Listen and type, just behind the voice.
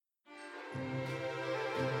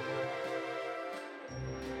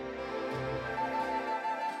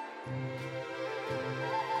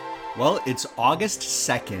Well, it's August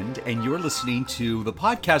 2nd, and you're listening to the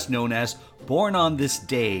podcast known as Born on This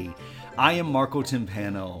Day. I am Marco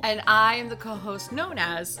Timpano. And I am the co-host known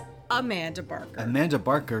as Amanda Barker. Amanda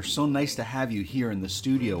Barker, so nice to have you here in the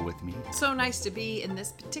studio with me. So nice to be in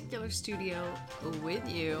this particular studio with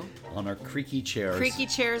you. On our creaky chairs. Creaky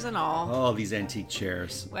chairs and all. Oh, these antique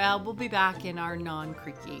chairs. Well, we'll be back in our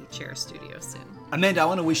non-creaky chair studio soon. Amanda, I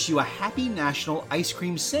want to wish you a happy National Ice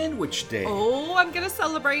Cream Sandwich Day. Oh, I'm going to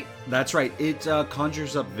celebrate. That's right. It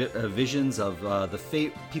conjures up visions of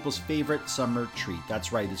people's favorite summer treat.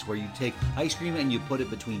 That's right. It's where you take ice cream and you put it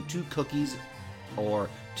between two cookies or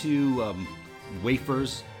two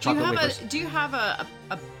wafers, chocolate wafers. Do you have a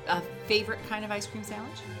favorite kind of ice cream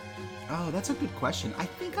sandwich? Oh, that's a good question. I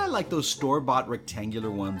think I like those store-bought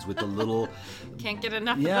rectangular ones with the little... Can't get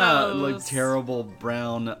enough of those. Yeah, like terrible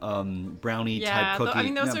brown brownie-type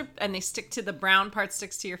cookie. Those are... And they stick to... The brown part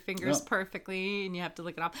sticks to your fingers perfectly, and you have to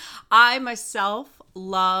lick it off. I, myself,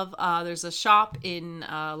 love... there's a shop in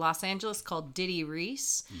Los Angeles called Diddy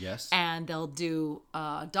Reese. Yes. And they'll do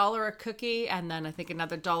 $1 a cookie, and then I think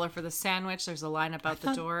another $1 for the sandwich. There's a line out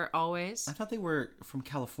the door, always. I thought they were from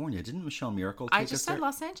California. Didn't Michelle Miracle take us there? I just said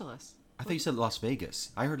Los Angeles. I thought you said Las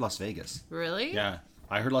Vegas. I heard Las Vegas. Really? Yeah.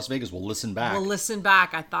 I heard Las Vegas. We'll listen back.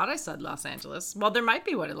 I thought I said Los Angeles. Well, there might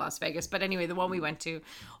be one in Las Vegas. But anyway, the one we went to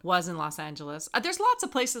was in Los Angeles. There's lots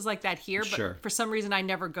of places like that here. But for some reason, I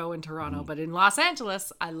never go in Toronto. But in Los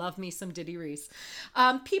Angeles, I love me some Diddy Reese.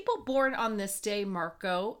 People born on this day,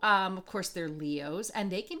 Marco, of course, they're Leos.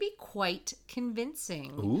 And they can be quite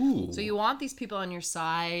convincing. Ooh. So you want these people on your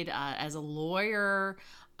side as a lawyer,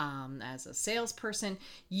 as a salesperson.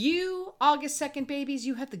 You, August 2nd babies,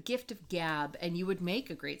 you have the gift of gab, and you would make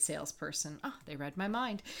a great salesperson. Oh, they read my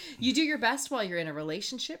mind. You do your best while you're in a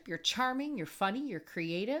relationship. You're charming, you're funny, you're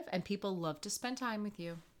creative, and people love to spend time with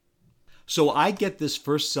you. So I get this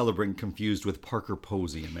first celebrant confused with Parker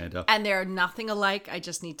Posey, Amanda. And they're nothing alike, I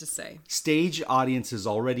just need to say. Stage audiences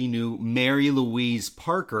already knew Mary Louise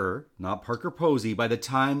Parker, not Parker Posey, by the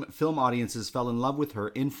time film audiences fell in love with her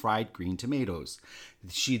in Fried Green Tomatoes.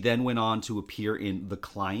 She then went on to appear in The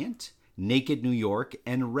Client, Naked New York,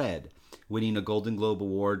 and Red, winning a Golden Globe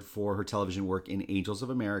Award for her television work in Angels of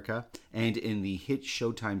America and in the hit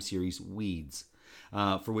Showtime series Weeds,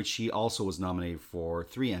 for which she also was nominated for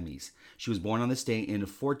 3 Emmys. She was born on this day in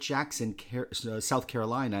Fort Jackson, South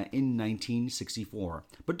Carolina in 1964.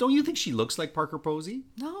 But don't you think she looks like Parker Posey?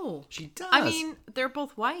 No. She does. I mean, they're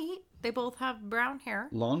both white. They both have brown hair.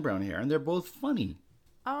 Long brown hair, and they're both funny.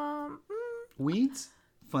 Weeds?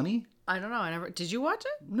 Funny? I don't know. Did you watch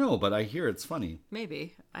it? No, but I hear it's funny.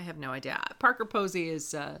 Maybe. I have no idea. Parker Posey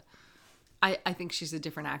is... I think she's a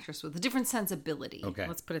different actress with a different sensibility. Okay.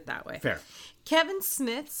 Let's put it that way. Fair. Kevin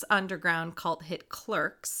Smith's underground cult hit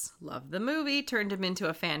Clerks, loved the movie, turned him into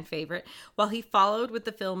a fan favorite, while he followed with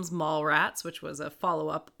the films Mallrats, which was a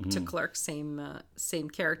follow-up to Clerks, same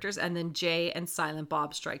characters, and then Jay and Silent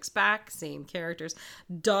Bob Strikes Back, same characters.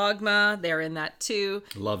 Dogma, they're in that too.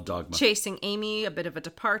 Love Dogma. Chasing Amy, a bit of a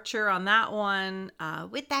departure on that one.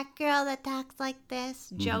 With that girl that talks like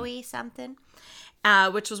this, Joey something.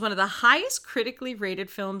 Which was one of the highest critically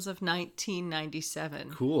rated films of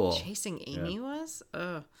 1997. Cool. Chasing Amy was?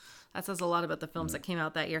 Ugh. That says a lot about the films that came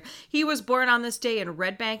out that year. He was born on this day in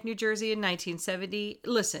Red Bank, New Jersey in 1970.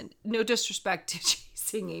 Listen, no disrespect to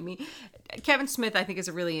Chasing Amy. Kevin Smith, I think, is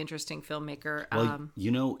a really interesting filmmaker.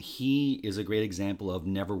 Well, he is a great example of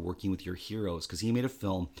never working with your heroes, because he made a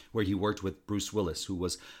film where he worked with Bruce Willis, who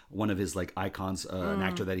was one of his icons, an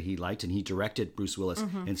actor that he liked, and he directed Bruce Willis.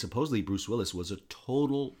 And supposedly Bruce Willis was a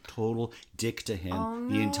total dick to him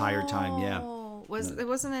the entire time. Yeah. It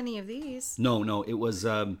wasn't any of these. No, it was...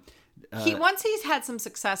 once he's had some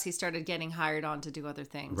success, he started getting hired on to do other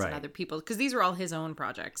things and other people, because these were all his own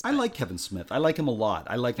projects. I like Kevin Smith. I like him a lot.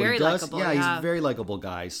 I like what he does. Likable, yeah, he's a very likable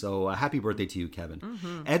guy. So happy birthday to you,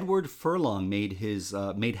 Kevin. Edward Furlong made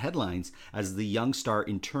headlines as the young star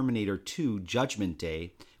in Terminator 2: Judgment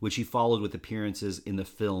Day, which he followed with appearances in the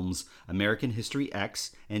films American History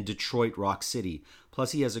X and Detroit Rock City.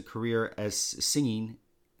 Plus, he has a career as singing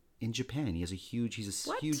in Japan. He's a huge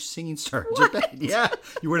singing star in Japan. Yeah,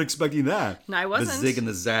 you weren't expecting that. No, I wasn't. The zig and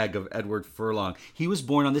the zag of Edward Furlong. He was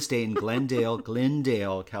born on this day in Glendale,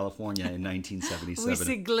 California in 1977. We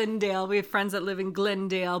say Glendale. We have friends that live in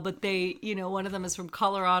Glendale, but they, one of them is from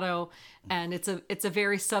Colorado, and it's a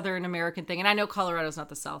very Southern American thing. And I know Colorado's not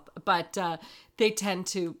the South, but they tend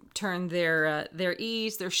to turn their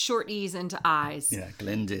short E's into I's. Yeah,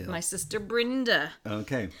 Glendale. My sister Brenda.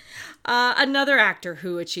 Okay. Another actor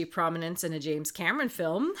who achieved prominence in a James Cameron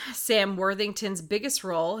film, Sam Worthington's biggest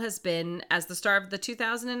role has been as the star of the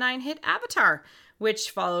 2009 hit Avatar, which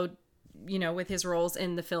followed with his roles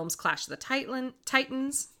in the films Clash of the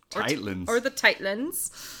Titans. Titans. Or the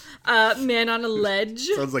Titans. Man on a Ledge.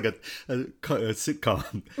 Sounds like a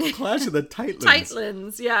sitcom. Clash of the Titans.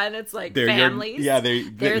 Titans, yeah, and it's like families.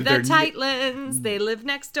 They're the Titans. They live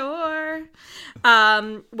next door.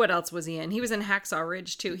 What else was he in? He was in Hacksaw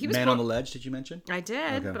Ridge too. He was Man on a Ledge. Did you mention? I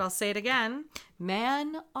did, but I'll say it again.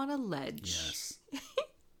 Man on a Ledge. Yes.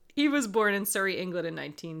 He was born in Surrey, England in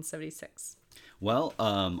 1976. Well,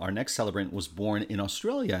 our next celebrant was born in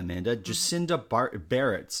Australia, Amanda. Jacinda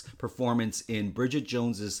Barrett's performance in Bridget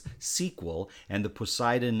Jones's sequel and the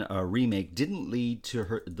Poseidon remake didn't lead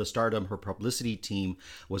to the stardom her publicity team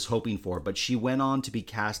was hoping for, but she went on to be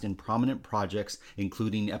cast in prominent projects,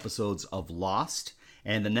 including episodes of Lost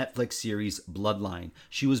and the Netflix series Bloodline.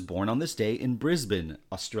 She was born on this day in Brisbane,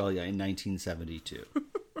 Australia in 1972.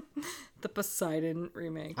 The Poseidon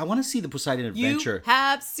remake. I want to see the Poseidon Adventure. You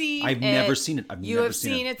have seen I've never seen it. You have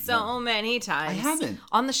seen it so many times. I haven't.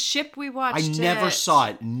 On the ship we watched it. I never saw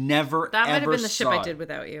it. Never, that ever saw it. That might have been the ship I did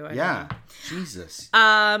without you. Yeah. Jesus.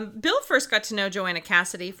 Bill first got to know Joanna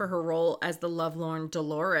Cassidy for her role as the lovelorn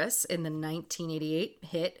Dolores in the 1988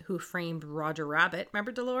 hit Who Framed Roger Rabbit.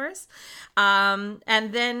 Remember Dolores? And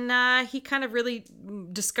then he kind of really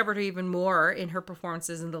discovered her even more in her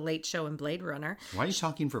performances in The Late Show and Blade Runner. Why are you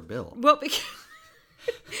talking for Bill? Well,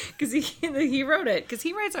 because he wrote it. Because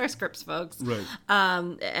he writes our scripts, folks. Right.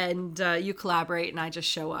 And you collaborate, and I just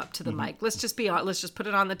show up to the mic. Let's just put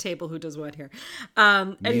it on the table. Who does what here?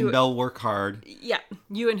 Me and Belle work hard. Yeah.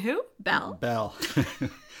 You and who? Belle. Belle.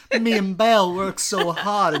 Me and Belle work so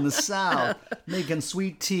hard in the South, making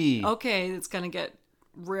sweet tea. Okay, it's gonna get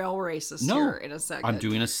real racist here in a second. I'm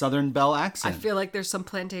doing a Southern Belle accent. I feel like there's some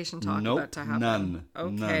plantation talk about to happen. None.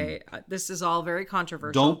 Okay, this is all very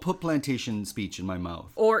controversial. Don't put plantation speech in my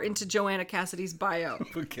mouth. Or into Joanna Cassidy's bio.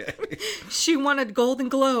 Okay. She won a Golden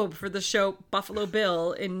Globe for the show Buffalo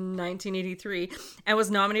Bill in 1983 and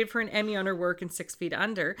was nominated for an Emmy on her work in 6 Feet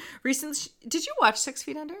Under. Recently, did you watch 6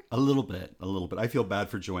 Feet Under? A little bit. I feel bad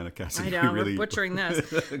for Joanna Cassidy. I know, we're butchering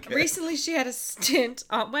this. Okay. Recently, she had a stint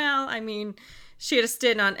she had a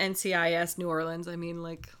stint on NCIS New Orleans.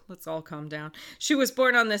 Let's all calm down. She was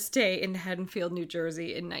born on this day in Haddonfield, New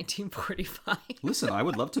Jersey in 1945. Listen, I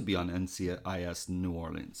would love to be on NCIS New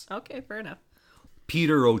Orleans. Okay, fair enough.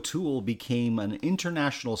 Peter O'Toole became an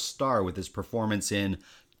international star with his performance in,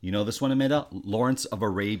 you know this one, Amanda? Lawrence of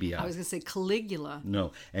Arabia. I was going to say Caligula.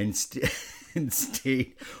 No, and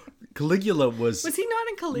Caligula was... Was he not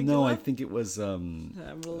in Caligula? No, I think it was... we'll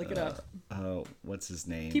look it up. What's his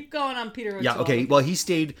name? Keep going on Peter O'Toole. Yeah, okay. Well, he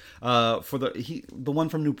stayed for the one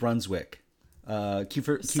from New Brunswick.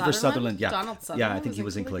 Kiefer Sutherland. Yeah. Donald Sutherland. Yeah, I think he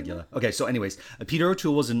was in Caligula. Okay, so anyways, Peter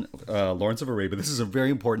O'Toole was in Lawrence of Arabia. This is a very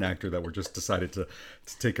important actor that we're just decided to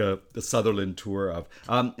take a Sutherland tour of.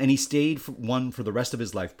 And he stayed for the rest of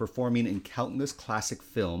his life, performing in countless classic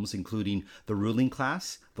films, including The Ruling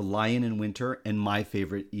Class, The Lion in Winter, and My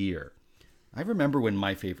Favorite Year. I remember when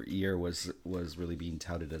My Favorite Year was really being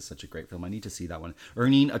touted as such a great film. I need to see that one.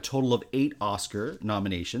 Earning a total of 8 Oscar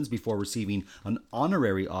nominations before receiving an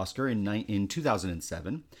honorary Oscar in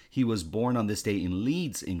 2007. He was born on this day in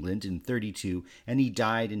Leeds, England in 1932, and he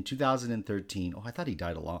died in 2013. Oh, I thought he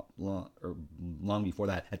died long before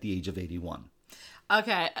that, at the age of 81.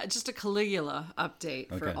 Okay, just a Caligula update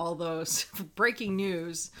for all those breaking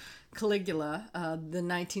news. Caligula, the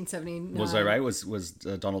 1979. Was I right? Was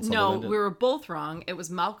Donald Sutherland? No, we were both wrong. It was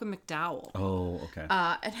Malcolm McDowell. Oh, okay.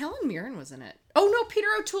 And Helen Mirren was in it. Oh no, Peter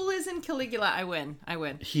O'Toole is in Caligula. I win.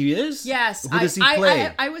 He is? Yes. Who does he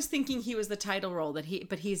play? I was thinking he was the title role but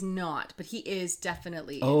he's not. But he is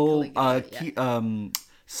definitely in Caligula.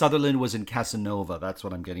 Sutherland was in Casanova. That's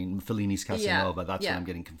what I'm getting. Fellini's Casanova. That's what I'm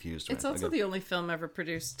getting confused with. It's also the only film ever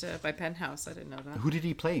produced by Penthouse. I didn't know that. Who did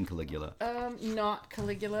he play in Caligula? Not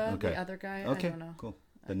Caligula. Okay. The other guy. Okay. I don't know. Cool.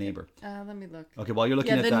 The neighbor. Let me look. Okay, while you're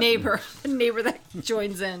looking at that. The neighbor that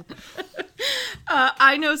joins in.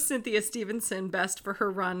 I know Cynthia Stevenson best for her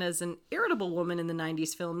run as an irritable woman in the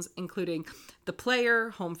 90s films, including The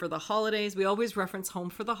Player, Home for the Holidays. We always reference Home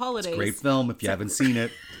for the Holidays. It's a great film if you haven't seen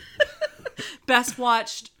it. Best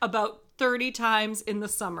watched about 30 times in the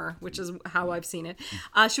summer, which is how I've seen it.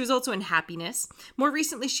 She was also in Happiness. More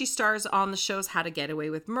recently, she stars on the shows How to Get Away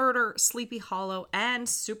with Murder, Sleepy Hollow, and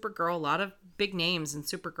Supergirl. A lot of big names in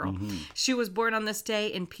Supergirl. Mm-hmm. She was born on this day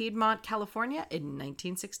in Piedmont, California in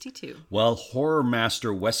 1962. Well, horror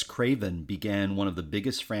master Wes Craven began one of the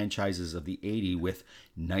biggest franchises of the 80s with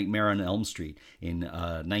Nightmare on Elm Street in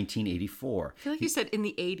 1984. I feel like you said in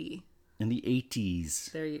the 80s. in the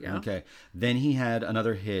 80s. There you go. Okay. Then he had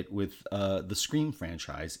another hit with the Scream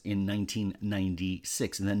franchise in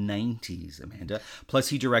 1996, in the 90s, Amanda. Plus,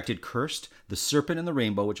 he directed Cursed, The Serpent and the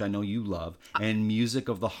Rainbow, which I know you love, and Music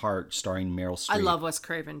of the Heart, starring Meryl Streep. I love Wes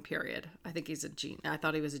Craven, period. I think he's a genius. I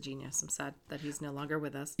thought he was a genius. I'm sad that he's no longer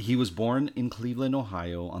with us. He was born in Cleveland,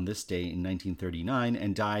 Ohio on this day in 1939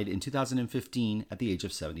 and died in 2015 at the age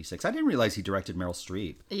of 76. I didn't realize he directed Meryl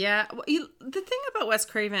Streep. Yeah. Well, the thing about Wes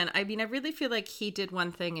Craven, I mean, I really feel like he did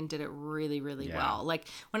one thing and did it really, really well. Like,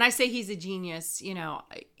 when I say he's a genius, you know,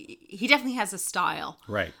 he definitely has a style.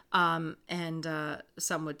 Right. And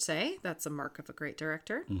some would say that's a mark of a great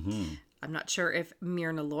director. Mm-hmm. I'm not sure if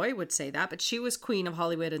Myrna Loy would say that, but she was Queen of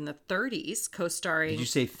Hollywood in the 30s, co-starring... Did you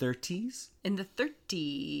say 30s? In the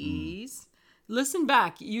 30s. Listen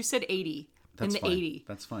back. You said 80. That's in the fine. 80.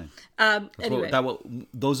 That's fine. Anyway.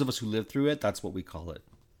 Those of us who lived through it, that's what we call it.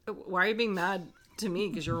 Why are you being mad to me?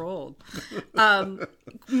 Because you're old.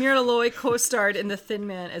 Myrna Loy co-starred in The Thin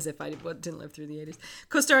Man, as if I didn't live through the 80s,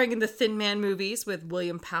 co-starring in the Thin Man movies with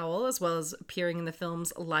William Powell, as well as appearing in the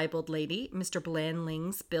films Libeled Lady, Mr.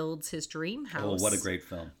 Blandlings Builds His Dream House. Oh, what a great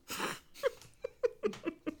film.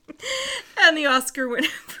 And the Oscar winner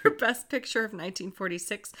for Best Picture of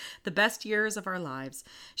 1946, The Best Years of Our Lives.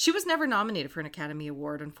 She was never nominated for an Academy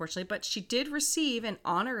Award, unfortunately, but she did receive an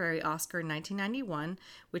honorary Oscar in 1991,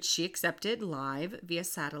 which she accepted live via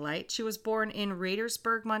satellite. She was born in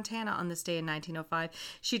Radersburg, Montana on this day in 1905.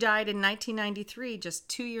 She died in 1993, just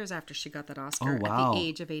 2 years after she got that Oscar, at the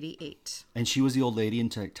age of 88. And she was the old lady in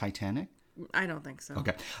Titanic? I don't think so.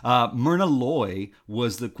 Okay. Myrna Loy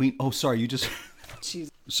was the queen. Oh, sorry, you just... Jeez.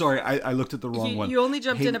 Sorry, I looked at the wrong one. You only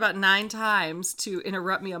jumped in about 9 times to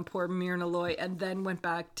interrupt me on poor Myrna Loy and then went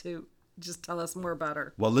back to just tell us more about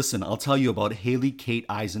her. Well, listen, I'll tell you about Haley Kate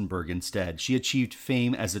Eisenberg instead. She achieved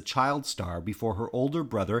fame as a child star before her older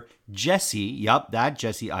brother, Jesse, that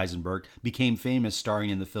Jesse Eisenberg, became famous starring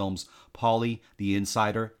in the films Polly, The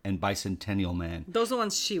Insider, and Bicentennial Man. Those are the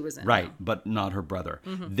ones she was in. Right, but not her brother.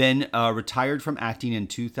 Mm-hmm. Then retired from acting in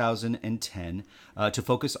 2010 to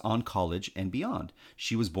focus on college and beyond.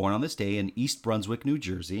 She was born on this day in East Brunswick, New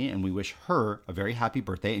Jersey, and we wish her a very happy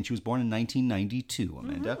birthday. And she was born in 1992,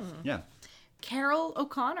 Amanda. Mm-hmm. Yeah. Carroll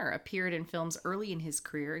O'Connor appeared in films early in his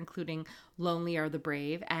career, including Lonely Are the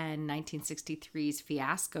Brave and 1963's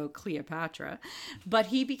fiasco Cleopatra. But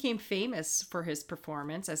he became famous for his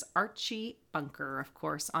performance as Archie Bunker, of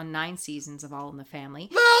course, on 9 seasons of All in the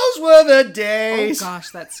Family. Those were the days! Oh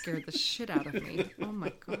gosh, that scared the shit out of me. Oh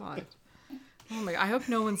my God. Oh my! I hope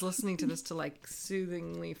no one's listening to this to like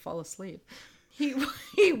soothingly fall asleep.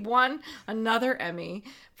 He won another Emmy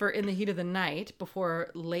for In the Heat of the Night before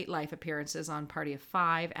late life appearances on Party of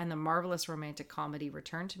Five and the marvelous romantic comedy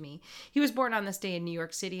Return to Me. He was born on this day in New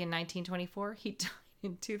York City in 1924. He died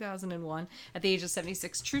in 2001 at the age of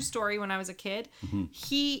 76. True story. When I was a kid,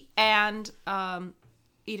 he and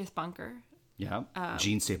Edith Bunker. Yeah,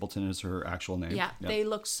 Jean Stapleton is her actual name. Yeah, yep. They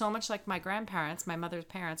look so much like my grandparents, my mother's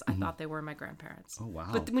parents. I thought they were my grandparents. Oh, wow.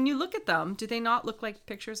 But when you look at them, do they not look like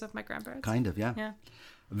pictures of my grandparents? Kind of, yeah. Yeah.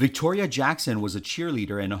 Victoria Jackson was a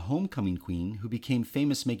cheerleader and a homecoming queen who became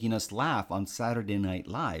famous making us laugh on Saturday Night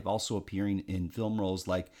Live, also appearing in film roles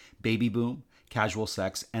like Baby Boom, Casual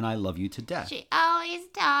Sex, and I Love You to Death. She always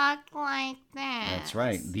talked like that. That's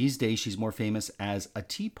right. These days, she's more famous as a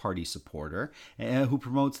Tea Party supporter who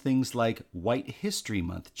promotes things like White History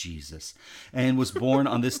Month, Jesus, and was born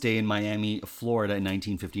on this day in Miami, Florida in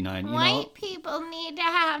 1959. White people need to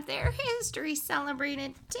have their history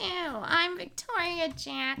celebrated too. I'm Victoria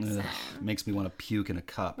Jackson. Makes me want to puke in a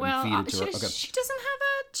cup and feed it to her. Okay. She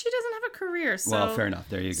doesn't have a career. So, well, fair enough.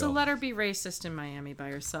 There you go. So let her be racist in Miami by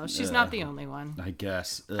herself. She's not the only one. I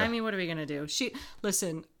guess. I mean, what are we gonna do?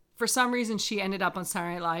 Listen. For some reason, she ended up on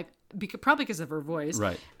Saturday Night Live, probably because of her voice.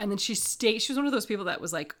 Right. And then she was one of those people that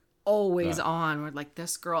was like always on with like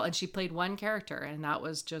this girl, and she played one character, and that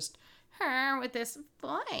was just her with this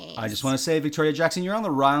voice. I just want to say, Victoria Jackson, you're on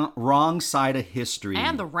the wrong side of history.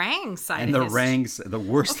 And the Rang side of history. And the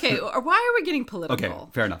worst. Okay, why are we getting political?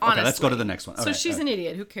 Okay, fair enough. Honestly. Okay, let's go to the next one. So she's an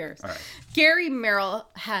idiot. Who cares? All right. Gary Merrill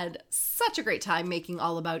had such a great time making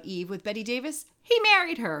All About Eve with Bette Davis. He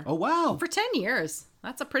married her. Oh, wow. For 10 years.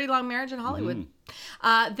 That's a pretty long marriage in Hollywood.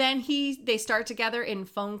 Then they start together in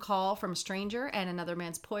Phone Call from a Stranger and Another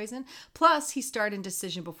Man's Poison. Plus, he starred in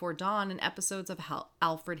Decision Before Dawn in episodes of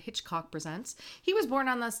Alfred Hitchcock Presents. He was born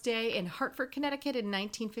on this day in Hartford, Connecticut in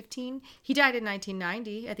 1915. He died in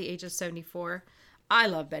 1990 at the age of 74. I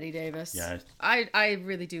love Bette Davis. Yeah. I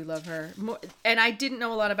really do love her. And I didn't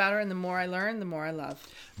know a lot about her, and the more I learn, the more I love.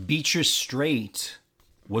 Beecher Strait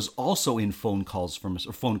was also in Phone Call from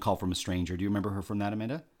a Stranger. Do you remember her from that,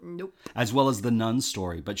 Amanda? Nope. As well as The Nun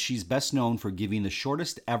Story, but she's best known for giving the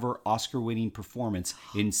shortest ever Oscar-winning performance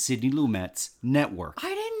in Sidney Lumet's Network. I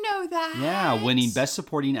didn't know that. Yeah, winning Best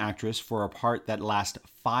Supporting Actress for a part that lasts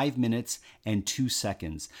 5 minutes and 2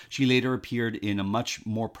 seconds. She later appeared in a much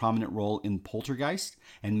more prominent role in Poltergeist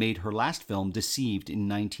and made her last film, Deceived, in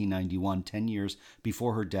 1991, 10 years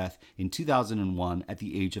before her death in 2001 at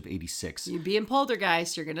the age of 86. You'd be in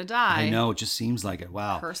Poltergeist, you're going to die. I know, it just seems like it.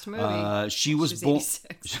 Wow. First movie. She was born...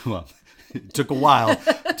 Well, it took a while.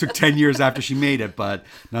 It took 10 years after she made it, but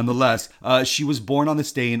nonetheless, she was born on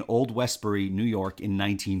this day in Old Westbury, New York in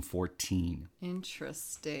 1914.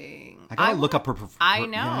 Interesting. I gotta look up her... I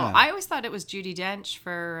know. Yeah. I always thought it was Judi Dench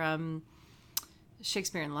for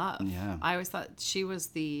Shakespeare in Love. Yeah. I always thought she was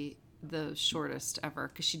the shortest ever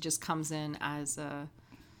because she just comes in as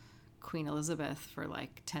Queen Elizabeth for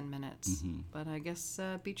like 10 minutes. Mm-hmm. But I guess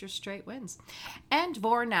Beatrice Straight wins. And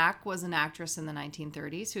Vornak was an actress in the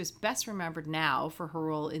 1930s who is best remembered now for her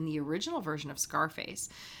role in the original version of Scarface.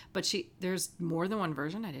 But there's more than one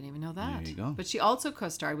version. I didn't even know that. There you go. But she also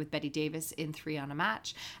co-starred with Bette Davis in 3 on a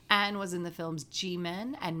Match and was in the films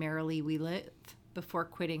G-Men and Merrily We Live before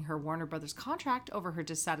quitting her Warner Brothers contract over her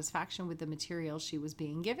dissatisfaction with the material she was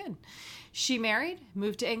being given. She married,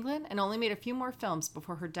 moved to England, and only made a few more films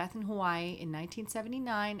before her death in Hawaii in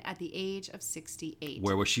 1979 at the age of 68.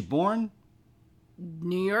 Where was she born?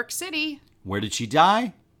 New York City. Where did she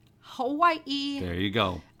die? Hawaii. There you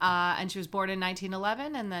go. And she was born in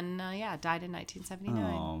 1911 and then, died in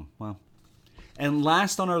 1979. Oh, well. And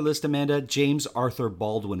last on our list, Amanda, James Arthur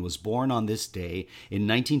Baldwin was born on this day in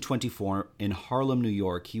 1924 in Harlem, New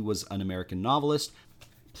York. He was an American novelist,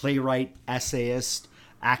 playwright, essayist,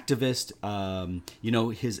 activist.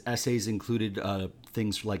 His essays included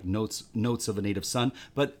things like Notes of a Native Son.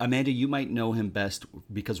 But Amanda, you might know him best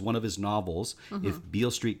because one of his novels, If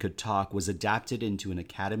Beale Street Could Talk, was adapted into an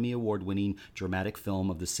Academy Award-winning dramatic film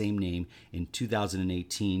of the same name in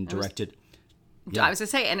 2018, directed... Yeah. I was going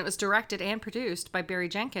to say, and it was directed and produced by Barry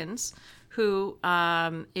Jenkins, who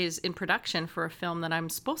is in production for a film that I'm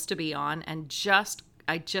supposed to be on, and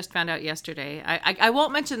I just found out yesterday. I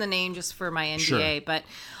won't mention the name just for my NDA, sure. But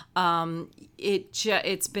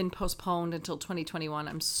it's been postponed until 2021.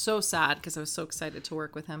 I'm so sad because I was so excited to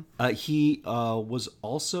work with him. He was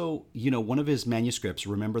also, one of his manuscripts,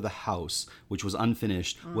 Remember the House, which was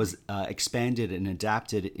unfinished, was expanded and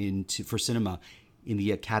adapted for cinema in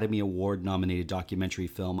the Academy Award-nominated documentary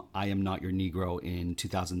film I Am Not Your Negro in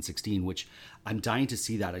 2016, which I'm dying to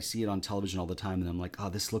see that. I see it on television all the time, and I'm like,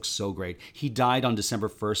 oh, this looks so great. He died on December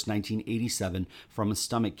 1st, 1987, from a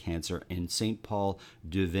stomach cancer in Saint Paul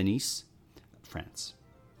de Venice, France.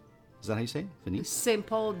 Is that how you say it? Venice? Saint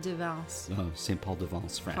Paul de Vence. Oh, Saint Paul de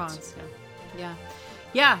Vence, France. Yeah.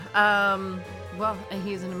 Yeah. Well,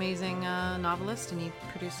 he's an amazing novelist, and he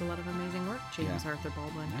produced a lot of amazing work, James Arthur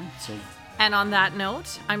Baldwin. Yeah, and on that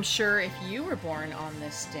note, I'm sure if you were born on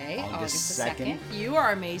this day, August 2nd, you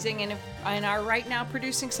are amazing and are right now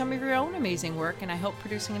producing some of your own amazing work, and I hope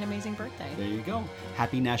producing an amazing birthday. There you go.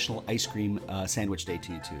 Happy National Ice Cream Sandwich Day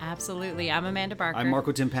to you, too. Absolutely. I'm Amanda Barker. I'm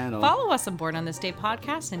Marco Timpano. Follow us on Born on This Day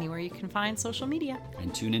podcast anywhere you can find social media.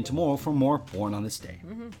 And tune in tomorrow for more Born on This Day.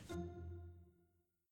 Mm-hmm.